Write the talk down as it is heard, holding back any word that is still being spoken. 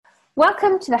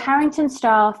Welcome to the Harrington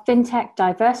Star FinTech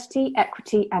Diversity,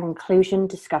 Equity and Inclusion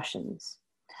discussions.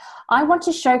 I want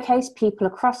to showcase people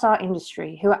across our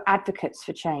industry who are advocates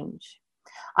for change.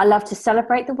 I love to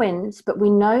celebrate the wins, but we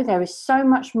know there is so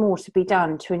much more to be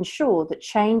done to ensure that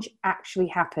change actually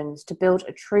happens to build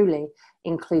a truly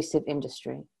inclusive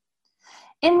industry.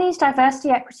 In these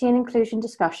diversity, equity and inclusion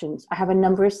discussions, I have a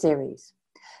number of series.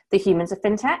 The Humans of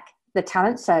FinTech, the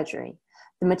Talent Surgery,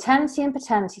 the Maternity and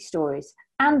Paternity Stories,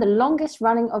 and the longest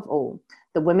running of all,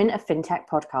 the Women of Fintech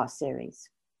Podcast series.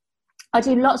 I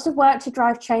do lots of work to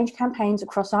drive change campaigns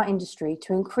across our industry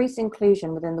to increase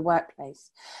inclusion within the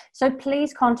workplace. So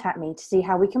please contact me to see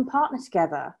how we can partner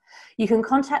together. You can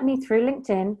contact me through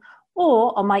LinkedIn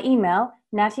or on my email,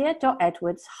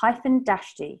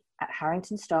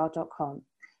 nadia.edwards-d@harringtonstar.com.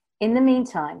 In the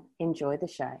meantime, enjoy the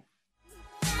show.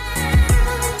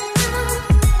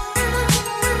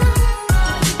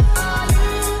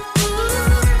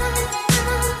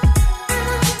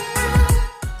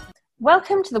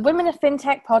 Welcome to the Women of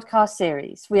Fintech podcast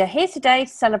series. We are here today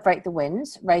to celebrate the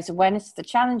wins, raise awareness of the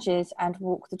challenges, and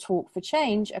walk the talk for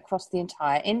change across the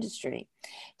entire industry.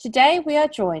 Today, we are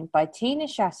joined by Tina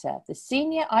Shata, the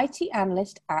Senior IT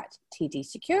Analyst at TD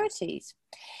Securities.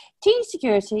 TD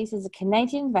Securities is a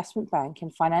Canadian investment bank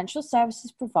and financial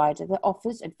services provider that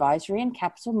offers advisory and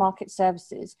capital market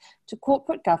services to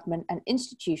corporate, government, and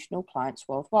institutional clients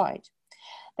worldwide.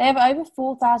 They have over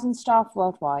 4,000 staff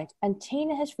worldwide, and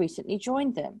Tina has recently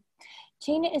joined them.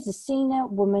 Tina is a senior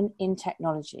woman in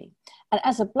technology, and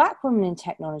as a Black woman in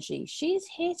technology, she is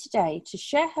here today to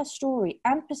share her story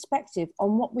and perspective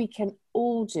on what we can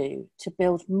all do to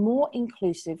build more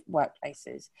inclusive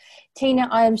workplaces. Tina,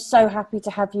 I am so happy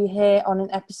to have you here on an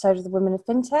episode of the Women of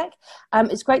FinTech.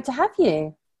 It's great to have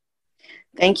you.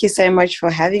 Thank you so much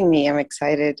for having me. I'm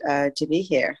excited to be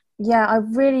here. Yeah, I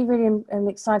really am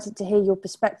excited to hear your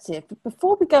perspective. But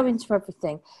before we go into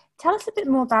everything, tell us a bit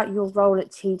more about your role at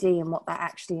TD and what that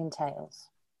actually entails.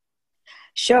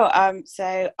 Sure.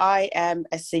 So I am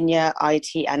a senior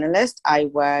IT analyst. I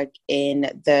work in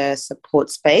the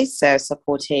support space, so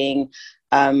supporting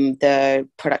the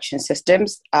production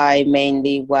systems. I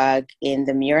mainly work in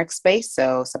the Murex space,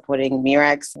 so supporting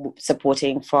Murex,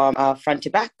 supporting from front to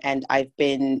back. And I've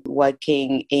been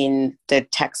working in the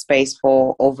tech space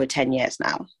for over 10 years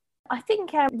now. I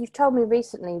think you've told me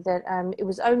recently that it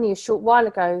was only a short while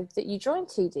ago that you joined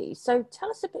TD. So tell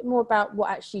us a bit more about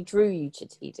what actually drew you to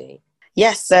TD.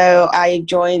 Yes, so I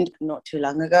joined not too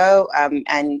long ago.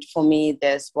 And for me,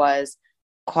 this was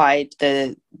quite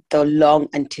the long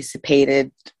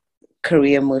anticipated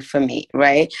career move for me,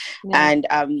 right? Yeah. And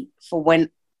for when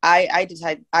I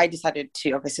decided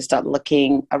to obviously start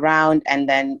looking around, and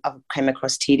then I came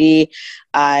across TD.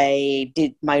 I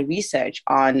did my research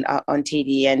on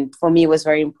TD, and for me it was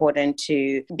very important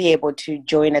to be able to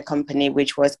join a company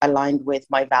which was aligned with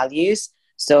my values.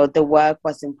 So the work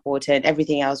was important,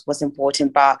 everything else was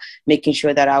important, but making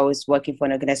sure that I was working for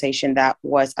an organization that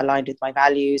was aligned with my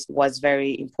values was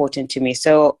very important to me.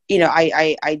 So,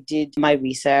 I did my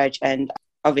research, and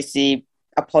obviously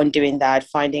upon doing that,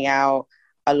 finding out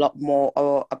a lot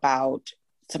more about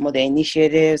some of the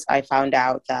initiatives, I found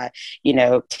out that,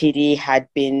 TD had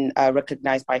been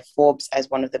recognized by Forbes as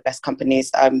one of the best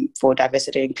companies for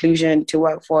diversity and inclusion to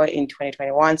work for in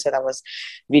 2021. So that was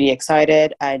really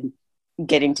excited, and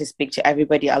getting to speak to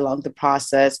everybody along the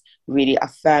process really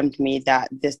affirmed me that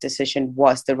this decision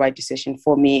was the right decision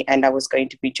for me, and I was going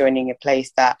to be joining a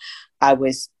place that I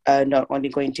was not only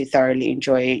going to thoroughly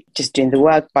enjoy just doing the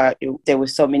work, but there were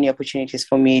so many opportunities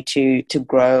for me to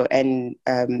grow and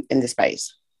in the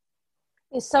space.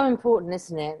 It's so important,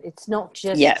 isn't it? It's not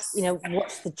just, yes.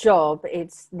 What's the job?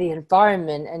 It's the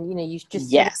environment. And, you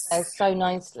just yes. said so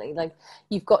nicely. Like,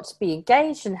 you've got to be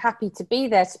engaged and happy to be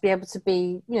there to be able to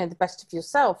be, the best of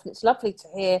yourself. And it's lovely to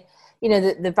hear,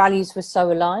 that the values were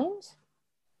so aligned.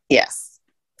 Yes.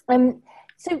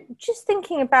 So just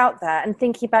thinking about that and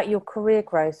thinking about your career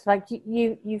growth, like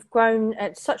you've grown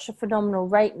at such a phenomenal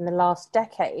rate in the last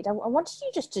decade. I wanted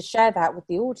you just to share that with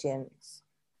the audience.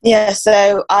 Yeah,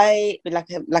 so I like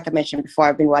I mentioned before,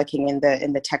 I've been working in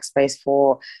the tech space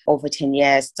for over 10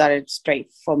 years. Started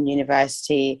straight from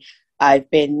university. I've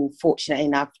been fortunate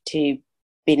enough to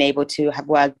been able to have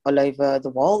worked all over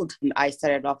the world. I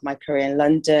started off my career in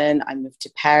London. I moved to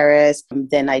Paris.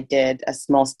 Then I did a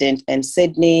small stint in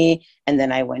Sydney, and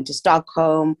then I went to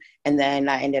Stockholm, and then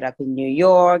I ended up in New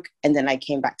York, and then I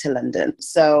came back to London.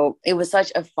 So it was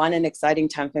such a fun and exciting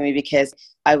time for me because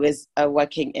I was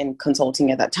working in consulting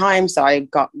at that time. So I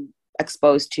got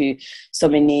exposed to so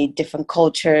many different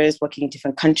cultures, working in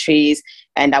different countries,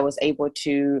 and I was able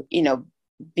to,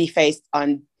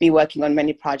 be working on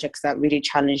many projects that really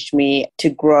challenged me to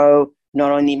grow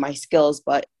not only my skills,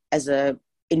 but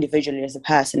individually as a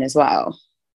person as well.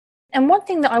 And one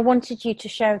thing that I wanted you to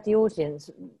share with the audience,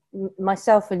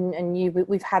 myself and you,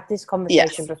 we've had this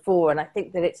conversation before, and I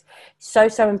think that it's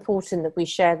so important that we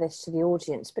share this to the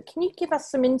audience. But can you give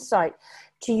us some insight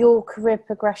to your career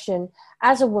progression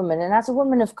as a woman and as a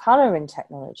woman of colour in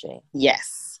technology?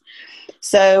 Yes.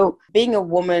 So being a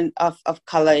woman of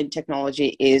colour in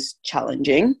technology is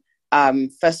challenging.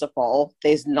 First of all,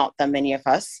 there's not that many of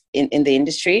us in the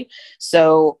industry.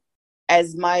 So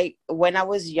when I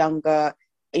was younger,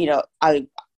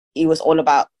 it was all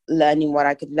about learning what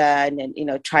I could learn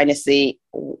and, trying to see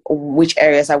which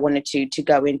areas I wanted to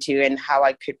go into and how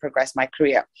I could progress my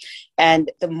career. And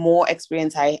the more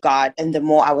experience I got and the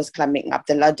more I was climbing up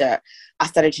the ladder, I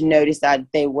started to notice that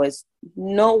there was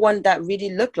no one that really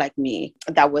looked like me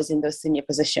that was in those senior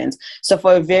positions. So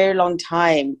for a very long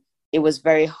time, it was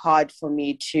very hard for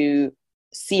me to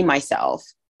see myself,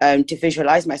 to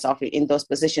visualize myself in those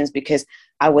positions because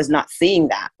I was not seeing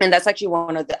that. And that's actually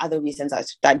one of the other reasons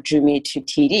that drew me to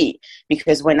TD,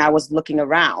 because when I was looking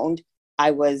around, I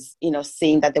was,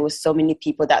 seeing that there were so many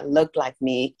people that looked like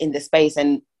me in the space.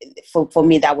 And for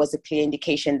me, that was a clear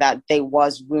indication that there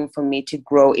was room for me to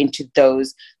grow into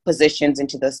those positions,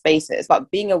 into those spaces.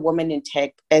 But being a woman in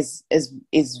tech is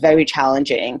very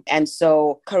challenging. And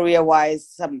so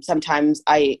career-wise, sometimes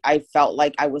I felt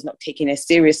like I was not taken as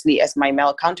seriously as my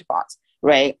male counterparts,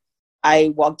 right?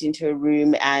 I walked into a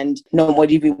room and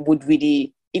nobody would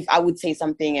really, if I would say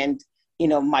something and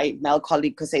my male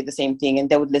colleague could say the same thing and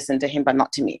they would listen to him, but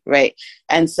not to me, right?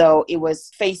 And so it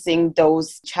was facing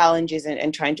those challenges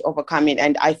and trying to overcome it.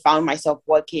 And I found myself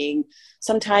working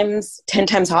sometimes 10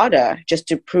 times harder just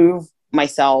to prove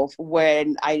myself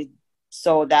when I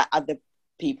saw that other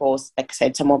people, like I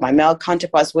said, some of my male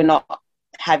counterparts were not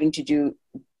having to do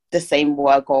the same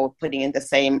work or putting in the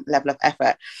same level of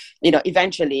effort.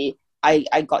 Eventually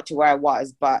I got to where I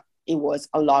was, but it was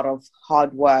a lot of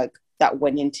hard work that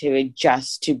went into it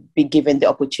just to be given the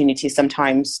opportunity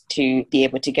sometimes to be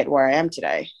able to get where I am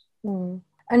today. Mm.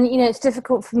 And, it's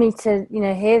difficult for me to,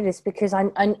 hear this because I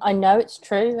know it's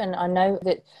true. And I know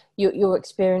that your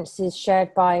experience is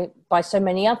shared by so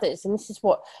many others. And this is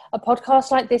what a podcast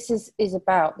like this is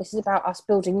about. This is about us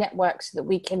building networks so that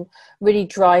we can really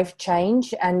drive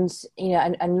change and,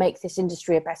 and make this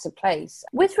industry a better place.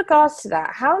 With regards to that,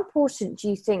 how important do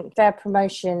you think fair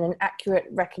promotion and accurate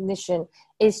recognition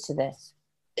is to this?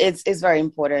 It's very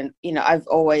important. I've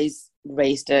always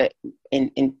raised it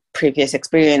in previous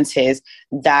experiences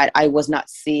that I was not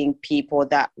seeing people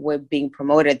that were being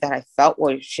promoted that I felt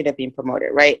should have been promoted,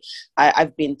 right?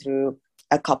 I've been through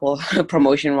a couple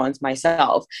promotion runs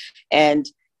myself, and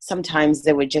sometimes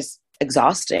they were just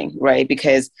exhausting, right?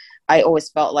 Because I always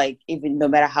felt like even no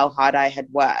matter how hard I had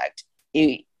worked,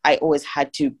 I always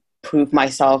had to prove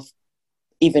myself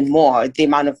even more. The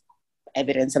amount of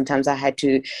evidence sometimes I had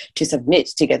to submit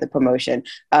to get the promotion,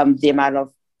 the amount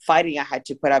of fighting I had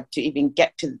to put up to even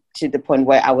get to the point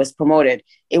where I was promoted.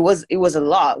 It was a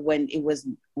lot when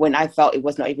I felt it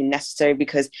was not even necessary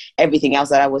because everything else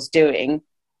that I was doing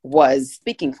was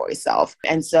speaking for itself.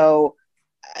 And so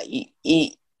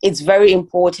it's very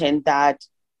important that,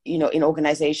 in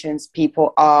organizations,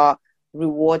 people are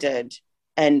rewarded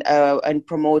and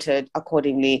promoted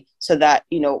accordingly so that,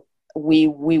 we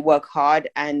work hard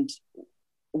and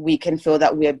we can feel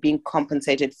that we are being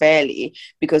compensated fairly,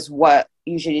 because what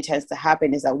usually tends to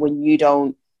happen is that when you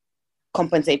don't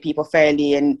compensate people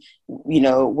fairly and,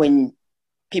 when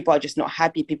people are just not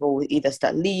happy, people will either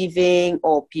start leaving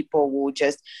or people will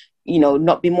just,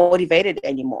 not be motivated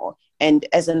anymore. And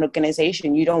as an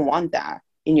organization, you don't want that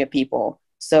in your people.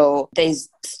 So there's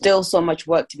still so much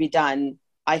work to be done,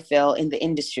 I feel, in the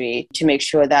industry to make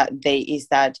sure that there is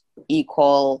that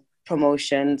equal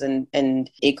promotions and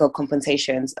equal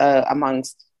compensations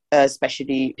amongst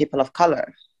especially people of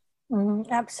color.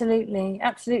 Absolutely.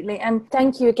 And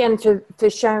thank you again for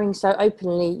sharing so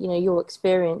openly, your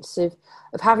experience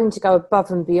of having to go above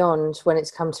and beyond when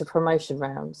it's come to promotion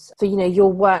rounds. For,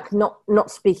 your work not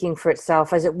speaking for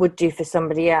itself as it would do for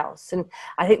somebody else. And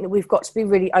I think that we've got to be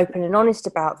really open and honest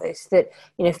about this, that,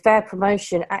 fair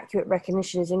promotion, accurate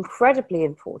recognition is incredibly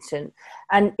important.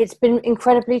 And it's been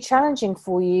incredibly challenging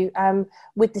for you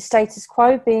with the status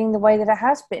quo being the way that it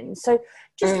has been. So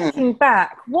just looking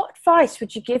back, what advice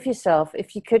would you give yourself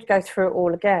if you could go through it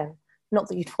all again? Not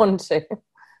that you'd want to.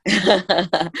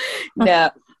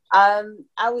 No,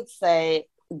 I would say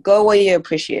go where you're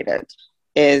appreciated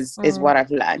is what I've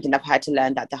learned. And I've had to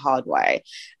learn that the hard way,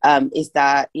 is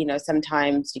that,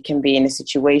 sometimes you can be in a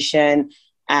situation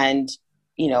and,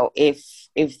 if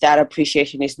if that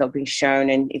appreciation is not being shown,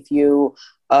 and if you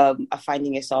are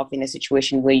finding yourself in a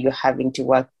situation where you're having to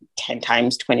work 10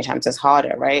 times, 20 times as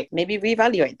harder, right? Maybe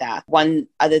reevaluate that. One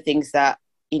other things that,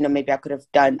 maybe I could have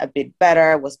done a bit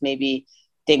better was maybe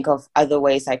think of other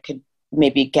ways I could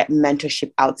maybe get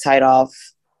mentorship outside of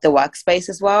the workspace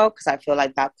as well, because I feel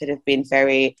like that could have been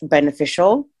very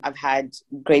beneficial. I've had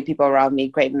great people around me,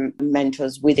 great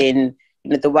mentors within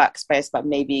the workspace, but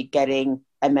maybe getting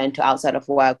a mentor outside of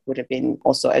work would have been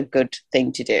also a good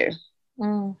thing to do.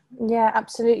 Yeah,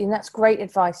 absolutely. And that's great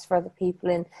advice for other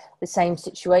people in the same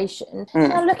situation.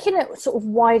 Now, looking at sort of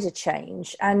wider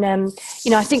change, and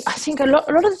I think a lot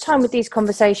of the time with these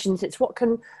conversations, it's what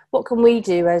can we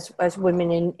do as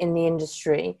women in the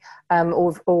industry,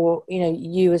 or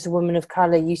you as a woman of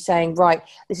color, you saying, right,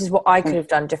 this is what I could have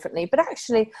done differently. But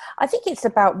actually, I think it's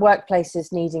about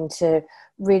workplaces needing to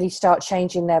really start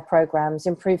changing their programs,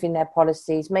 improving their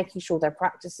policies, making sure their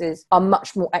practices are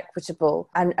much more equitable,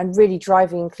 and really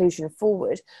driving inclusion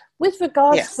forward. With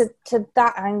regards to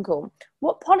that angle,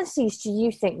 what policies do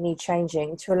you think need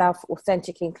changing to allow for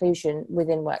authentic inclusion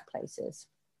within workplaces?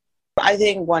 I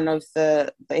think one of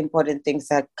the important things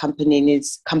that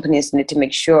companies need to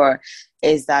make sure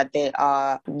is that they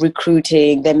are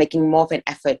recruiting, they're making more of an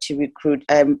effort to recruit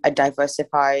a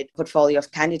diversified portfolio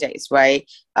of candidates, right?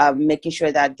 Making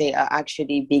sure that they are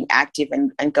actually being active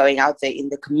and going out there in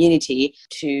the community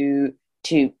to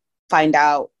find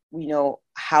out,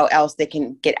 how else they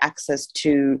can get access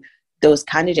to those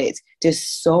candidates. There's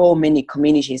so many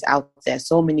communities out there,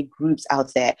 so many groups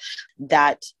out there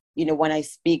that, when I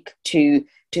speak to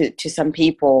some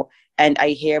people and I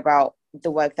hear about the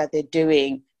work that they're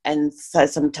doing, and so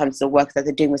sometimes the work that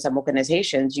they're doing with some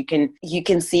organizations, you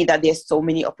can see that there's so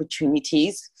many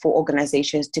opportunities for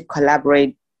organizations to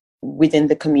collaborate within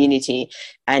the community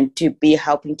and to be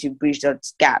helping to bridge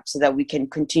those gaps so that we can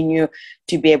continue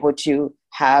to be able to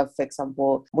have, for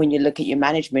example, when you look at your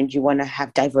management, you want to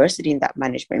have diversity in that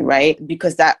management, right?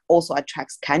 Because that also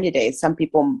attracts candidates. Some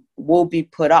people will be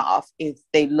put off if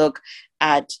they look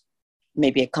at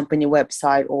maybe a company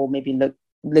website, or maybe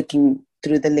looking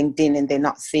through the LinkedIn and they're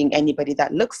not seeing anybody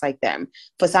that looks like them.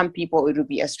 For some people, it would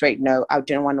be a straight no. I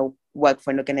don't want to work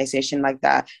for an organization like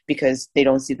that because they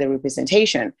don't see the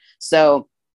representation. So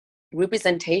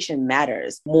representation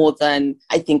matters more than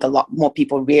I think a lot more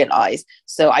people realize.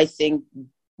 So I think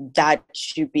that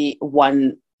should be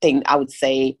one thing I would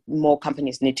say more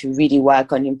companies need to really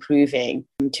work on improving,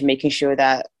 to making sure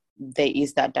that there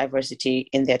is that diversity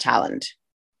in their talent.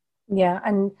 Yeah,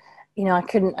 and I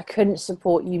couldn't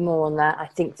support you more on that. I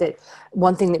think that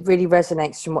one thing that really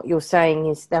resonates from what you're saying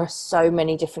is there are so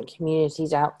many different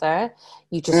communities out there.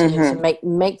 You just need to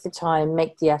make the time,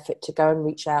 make the effort to go and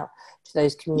reach out to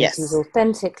those communities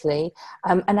authentically,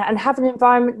 and have an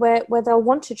environment where they'll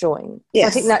want to join. So I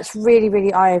think that's really,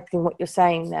 really eye-opening what you're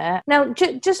saying there. Now,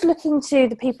 just looking to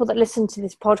the people that listen to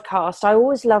this podcast, I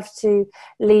always love to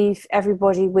leave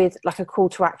everybody with like a call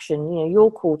to action,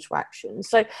 your call to action.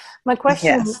 So my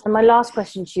question and my last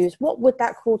question to you is, what would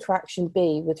that call to action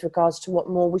be with regards to what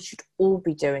more we should all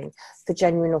be doing for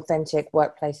genuine, authentic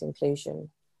workplace inclusion?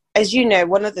 As you know,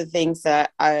 one of the things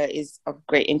that is of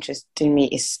great interest to me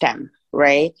is STEM,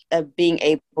 right? Being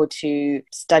able to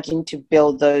studying to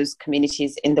build those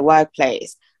communities in the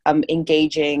workplace,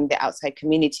 engaging the outside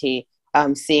community,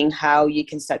 seeing how you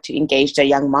can start to engage their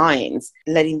young minds,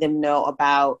 letting them know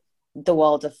about the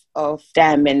world of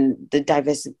STEM and the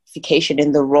diversification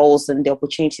in the roles and the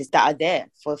opportunities that are there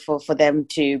for them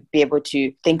to be able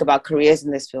to think about careers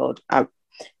in this field.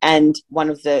 And one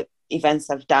of the events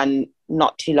I've done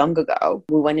not too long ago,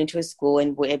 we went into a school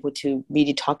and were able to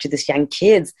really talk to these young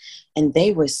kids, and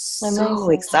they were so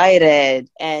excited,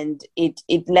 and it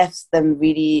left them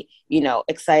really,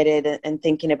 excited and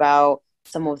thinking about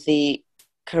some of the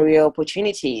career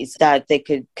opportunities that they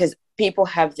could, because people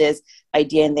have this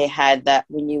idea in their head that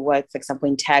when you work, for example,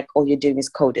 in tech, all you're doing is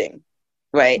coding,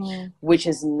 right? Which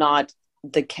is not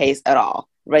the case at all,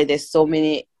 right? There's so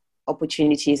many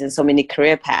opportunities and so many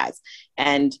career paths.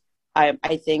 And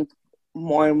I think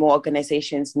more and more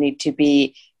organizations need to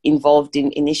be involved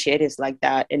in initiatives like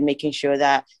that and making sure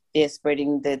that they're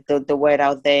spreading the word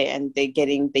out there and they're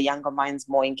getting the younger minds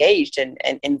more engaged and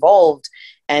involved.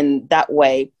 And that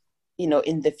way,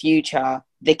 in the future,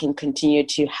 they can continue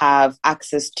to have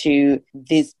access to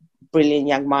these brilliant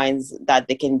young minds that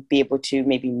they can be able to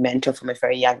maybe mentor from a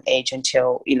very young age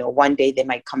until, one day they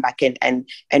might come back in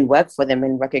and work for them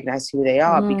and recognize who they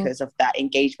are because of that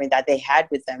engagement that they had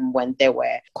with them when they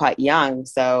were quite young.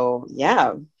 So,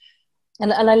 yeah.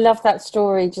 And I love that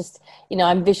story. Just,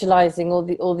 I'm visualizing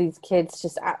all these kids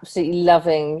just absolutely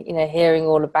loving, hearing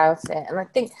all about it. And I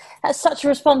think that's such a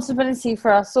responsibility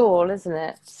for us all, isn't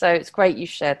it? So it's great you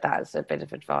shared that as a bit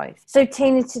of advice. So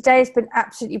Tina, today has been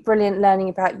absolutely brilliant learning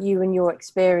about you and your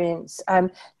experience.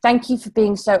 Thank you for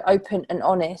being so open and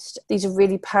honest. These are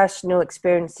really personal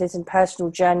experiences and personal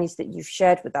journeys that you've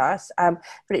shared with us. But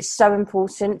it's so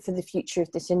important for the future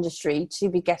of this industry to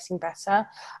be getting better.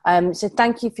 So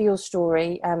thank you for your story.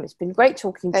 It's been great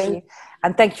talking to you,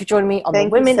 and thank you for joining me on the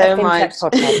Women of Fintech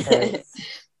Podcast series.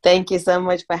 Thank you so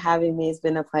much for having me. It's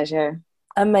been a pleasure.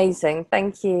 Amazing.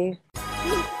 Thank you.